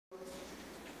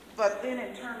But then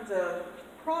in terms of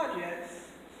projects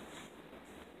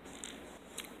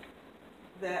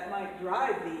that might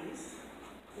drive these,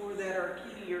 or that are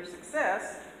key to your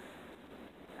success,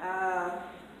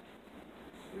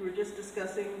 we were just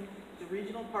discussing the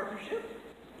regional partnership,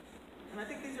 and I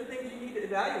think these are things you need to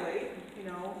evaluate. You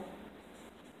know,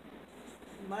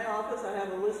 in my office I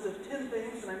have a list of 10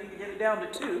 things, and I need to get it down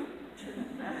to 2.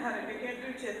 I can't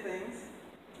do 10 things.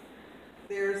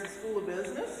 There's the School of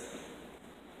Business.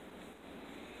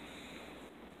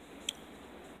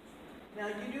 Now,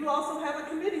 you do also have a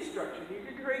committee structure. You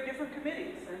can create different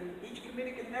committees, and each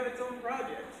committee can have its own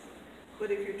projects. But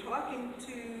if you're talking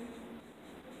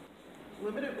to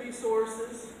limited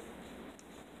resources,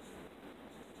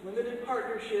 limited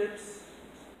partnerships,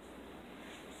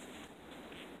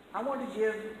 I want to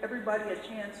give everybody a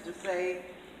chance to say,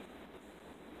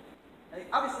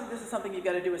 obviously this is something you've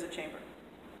got to do as a chamber,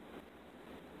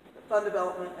 the fund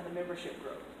development and the membership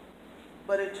growth.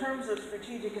 But in terms of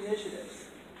strategic initiatives,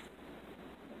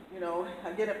 you know,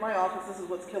 again at my office, this is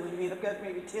what's killing me. I've got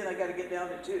maybe 10, I got to get down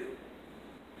to 2.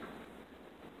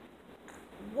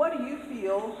 What do you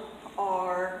feel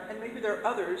are, and maybe there are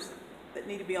others that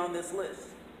need to be on this list,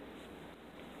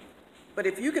 but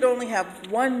if you could only have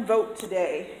one vote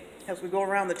today as we go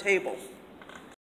around the table,